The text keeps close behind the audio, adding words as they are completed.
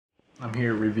I'm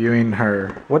here reviewing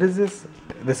her. What is this?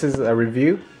 This is a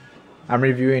review? I'm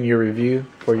reviewing your review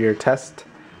for your test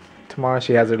tomorrow.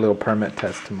 She has her little permit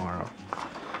test tomorrow.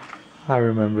 I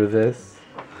remember this.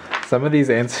 Some of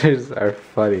these answers are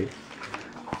funny.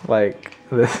 Like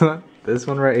this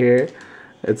one right here.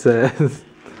 It says,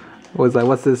 was like,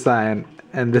 what's this sign?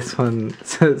 And this one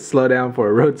says, slow down for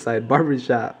a roadside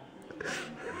barbershop.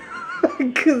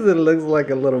 Because it looks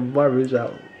like a little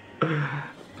barbershop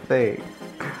thing.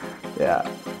 Yeah.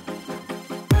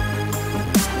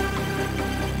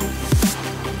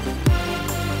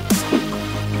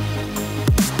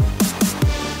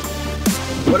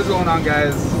 What is going on,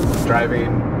 guys? I'm driving.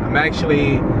 I'm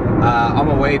actually on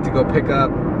my way to go pick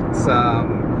up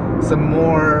some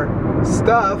more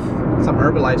stuff, some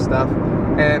Herbalife stuff,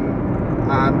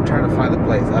 and I'm trying to find the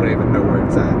place. I don't even know where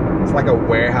it's at. It's like a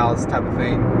warehouse type of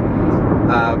thing.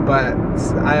 But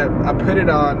I put it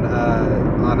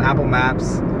on Apple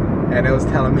Maps, and it was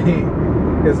telling me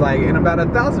it's like in about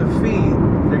 1,000 feet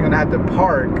you're gonna have to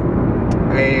park,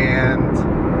 and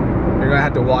you're gonna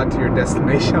have to walk to your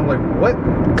destination. I'm like, what?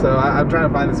 So I'm trying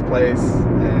to find this place,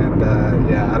 and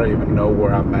yeah, I don't even know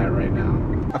where I'm at right now.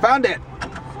 I found it.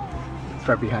 It's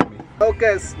right behind me.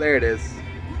 Focus. There it is.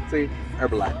 See,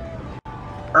 Herbalife.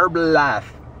 Herbalife.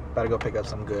 About to go pick up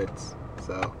some goods.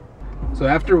 So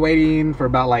after waiting for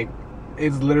about like,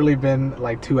 it's literally been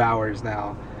like 2 hours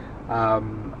now.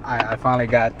 I finally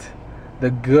got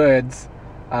the goods.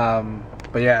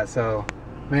 But yeah, so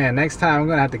man, next time I'm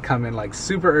gonna have to come in like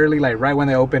super early, like right when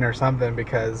they open or something,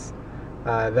 because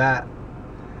that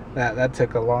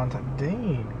took a long time.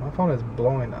 Dang, my phone is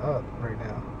blowing up right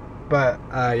now. But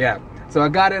yeah, so I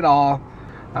got it all.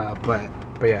 But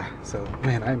yeah, so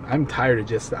man, I'm tired of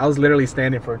just, I was literally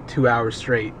standing for 2 hours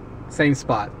straight, same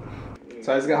spot.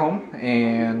 So I just got home,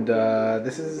 and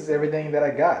this is everything that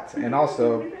I got. And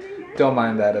also, don't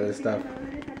mind that other stuff.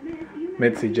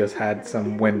 Mitzi just had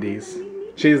some Wendy's.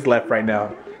 She's left right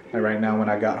now. Like right now when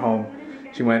I got home,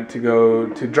 she went to go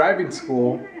to driving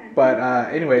school. But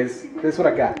anyways, this is what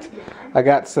I got. I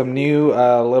got some new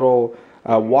little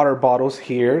water bottles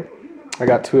here. I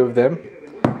got 2 of them.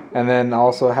 And then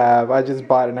also I just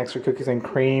bought an extra cookies and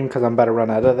cream because I'm about to run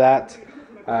out of that.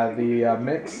 The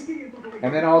mix.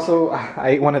 And then also I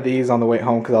ate one of these on the way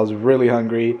home because I was really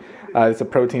hungry. It's a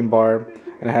protein bar,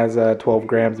 and it has 12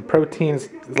 grams of protein.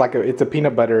 It's a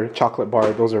peanut butter chocolate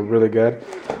bar. Those are really good.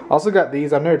 Also got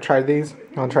these. I've never tried these.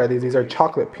 I'll try these. These are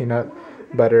chocolate peanut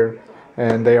butter,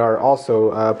 and they are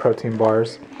also protein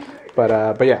bars.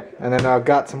 But yeah, and then I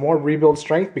got some more Rebuild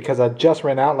Strength because I just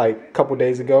ran out like a couple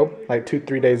days ago, like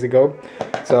 2-3 days ago.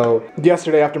 So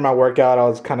yesterday after my workout, I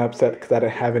was kind of upset because I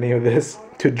didn't have any of this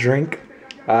to drink.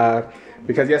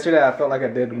 Because yesterday I felt like I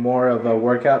did more of a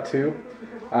workout too.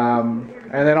 And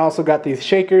then also got these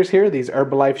shakers here, these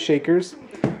Herbalife shakers.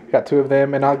 Got 2 of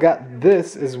them, and I got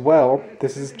this as well.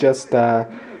 This is just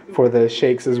for the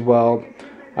shakes as well.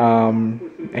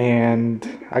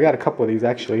 And I got a couple of these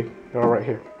actually. They're all right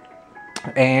here.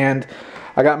 And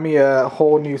I got me a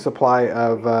whole new supply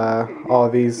of all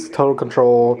of these. Total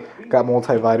Control, got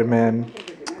multivitamin,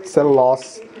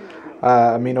 cellulose,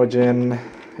 aminogen,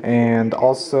 and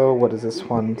also, what is this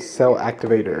one? Cell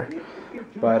Activator.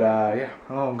 But yeah,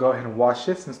 I'm gonna go ahead and wash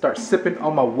this and start sipping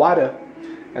on my water,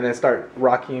 and then start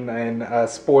rocking and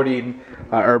sporting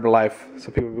Herbalife. So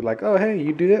people will be like, oh hey,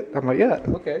 you do that? I'm like, yeah,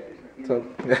 okay. So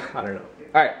I don't know.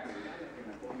 All right,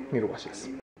 need to wash this.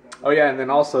 Oh yeah, and then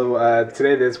also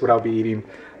today this is what I'll be eating.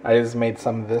 I just made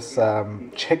some of this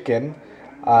chicken.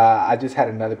 I just had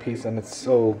another piece and it's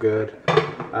so good.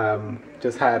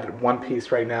 Just had 1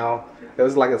 piece right now. It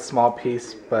was like a small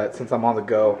piece, but since I'm on the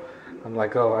go, I'm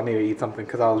like, oh, I need to eat something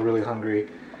because I was really hungry.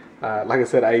 Like I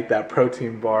said, I ate that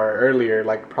protein bar earlier,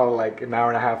 like probably like an hour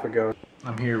and a half ago.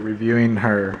 I'm here reviewing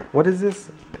her. What is this?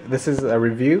 This is a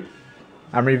review?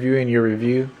 I'm reviewing your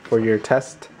review for your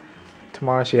test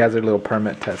tomorrow. She has her little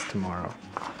permit test tomorrow.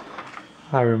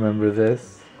 I remember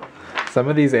this. Some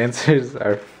of these answers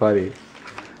are funny.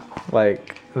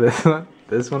 Like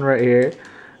this one right here.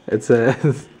 It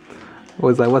says,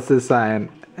 was like, what's this sign?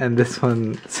 And this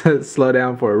one says, slow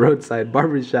down for a roadside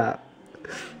barbershop.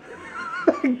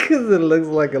 Because it looks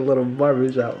like a little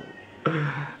barbershop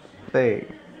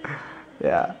thing.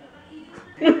 Yeah.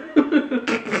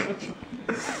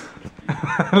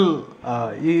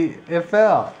 It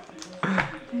fell.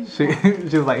 She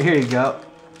was like, here you go.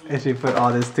 And she put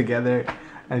all this together.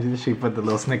 And she put the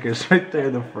little Snickers right there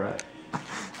in the front.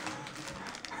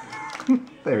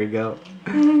 There we go.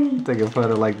 Take a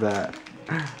photo like that.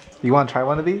 You want to try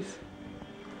one of these?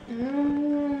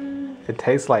 It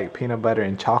tastes like peanut butter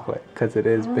and chocolate because it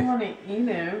is. I don't want to eat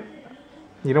it.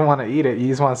 You don't want to eat it. You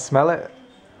just want to smell it.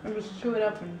 I'm just chew it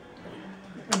up and.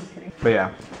 I'm just kidding. But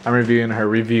yeah, I'm reviewing her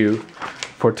review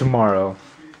for tomorrow.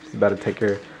 She's about to take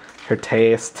her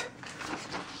taste.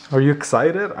 Are you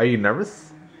excited? Are you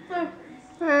nervous?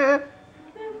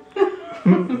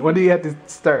 When do you have to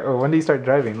start? Or when do you start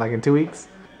driving? Like in 2 weeks?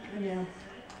 Yeah.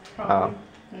 Probably.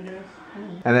 I guess.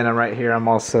 And then I'm right here. I'm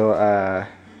also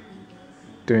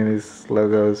doing these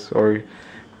logos or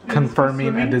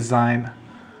confirming a design.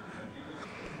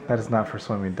 That is not for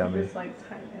swimming, dummy. Just like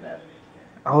tighten it up.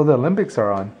 Oh, the Olympics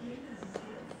are on.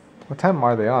 What time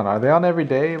are they on? Are they on every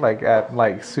day? Like at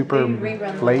like super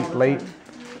late?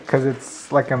 Because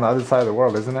it's like on the other side of the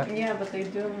world, isn't it? Yeah, but they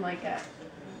do them like at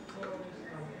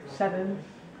 7.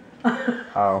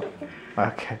 Oh,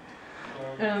 okay.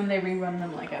 And they rerun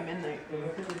them like at midnight.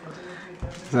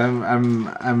 So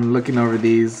I'm looking over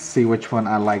these, see which one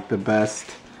I like the best.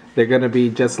 They're gonna be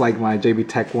just like my JB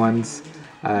Tech ones,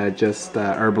 just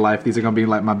Herbalife. These are gonna be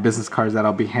like my business cards that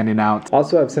I'll be handing out.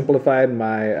 Also, I've simplified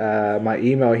my my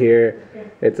email here.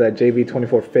 It's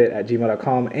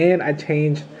jb24fit@gmail.com, and I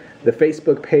changed the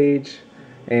Facebook page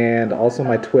and also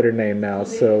my Twitter name now.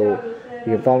 So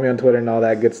you can follow me on Twitter and all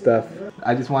that good stuff.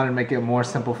 I just wanted to make it more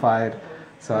simplified.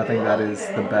 So I think that is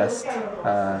the best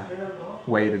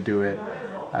way to do it.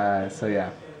 So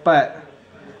yeah, but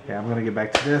yeah, I'm gonna get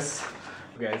back to this.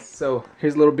 Guys, so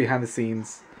here's a little behind the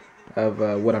scenes of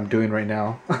what I'm doing right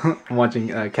now. I'm watching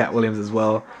Cat Williams as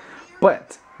well.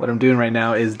 But what I'm doing right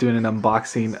now is doing an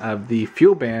unboxing of the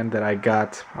Fuel Band that I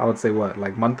got, I would say what,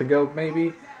 like a month ago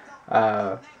maybe?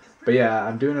 But yeah,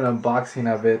 I'm doing an unboxing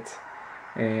of it.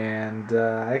 And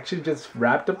I actually just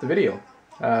wrapped up the video.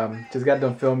 Just got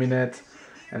done filming it.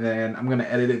 And then I'm gonna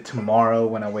edit it tomorrow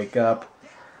when I wake up.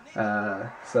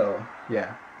 So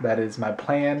yeah, that is my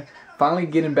plan. Finally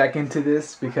getting back into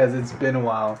this because it's been a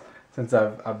while since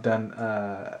I've done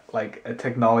like a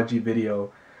technology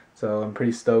video. So I'm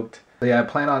pretty stoked. So yeah, I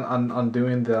plan on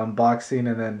doing the unboxing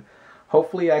and then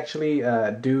hopefully actually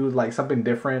do like something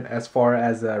different as far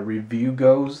as a review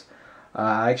goes.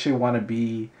 I actually want to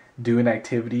be doing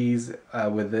activities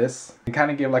with this and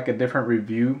kind of give like a different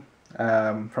review.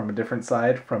 From a different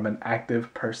side, from an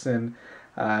active person,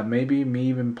 maybe me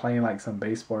even playing like some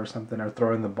baseball or something, or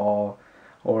throwing the ball,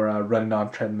 or running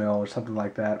on treadmill or something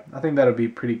like that. I think that would be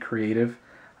pretty creative,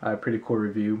 pretty cool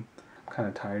review. I'm kind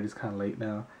of tired, it's kind of late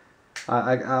now.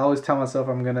 I always tell myself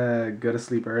I'm gonna go to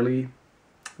sleep early,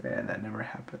 and that never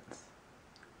happens.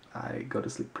 I go to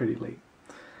sleep pretty late.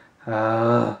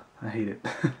 I hate it.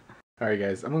 Alright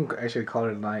guys, I'm gonna actually call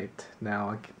it a night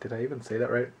now. Did I even say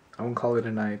that right? I'm gonna call it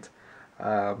a night.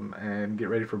 And get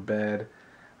ready for bed,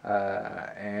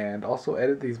 and also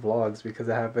edit these vlogs because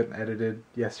I haven't edited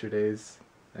yesterday's,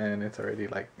 and it's already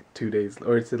like 2 days,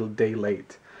 or it's a day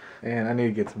late, and I need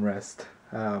to get some rest.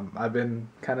 I've been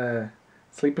kind of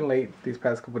sleeping late these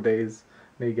past couple days.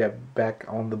 I need to get back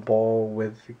on the ball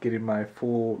with getting my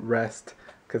full rest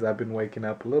because I've been waking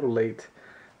up a little late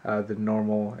than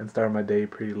normal and starting my day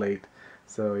pretty late.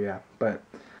 So yeah, but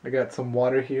I got some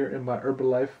water here in my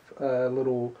Herbalife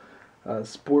little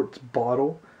sports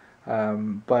bottle,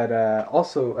 but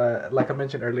also like I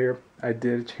mentioned earlier, I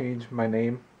did change my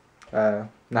name,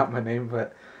 not my name,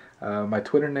 but my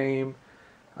Twitter name,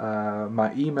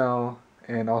 my email,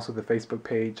 and also the Facebook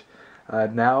page.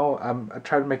 Now I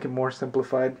try to make it more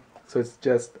simplified, so it's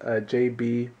just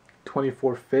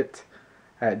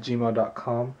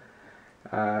jb24fit@gmail.com,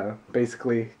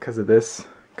 basically because of this,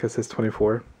 because it's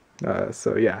 24.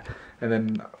 So yeah, and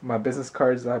then my business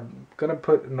cards I'm gonna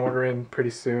put an order in pretty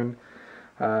soon,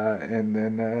 and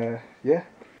then yeah,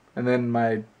 and then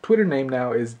my Twitter name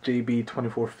now is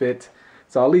jb24fit,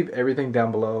 so I'll leave everything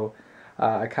down below.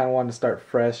 I kind of want to start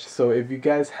fresh, so if you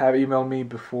guys have emailed me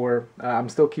before, I'm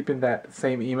still keeping that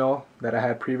same email that I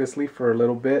had previously for a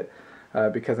little bit,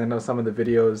 because I know some of the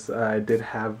videos I did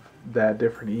have that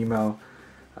different email,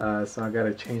 so I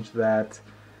gotta change that.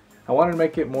 I wanted to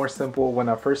make it more simple when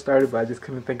I first started, but I just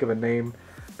couldn't think of a name.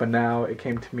 But now it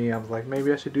came to me, I was like,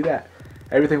 maybe I should do that.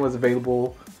 Everything was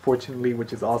available, fortunately,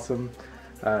 which is awesome.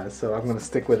 So I'm going to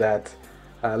stick with that.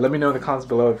 Let me know in the comments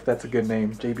below if that's a good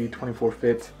name,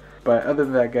 JB24fit. But other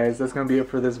than that, guys, that's going to be it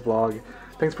for this vlog.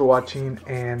 Thanks for watching,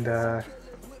 and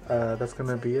that's going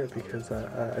to be it because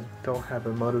I don't have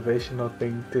a motivational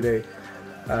thing today.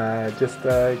 Just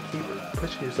keep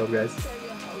pushing yourself, guys.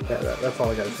 That's all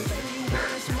I got to say.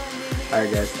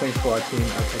 Alright guys, thanks for watching.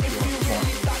 I'll catch you all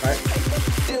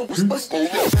tomorrow.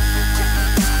 Alright?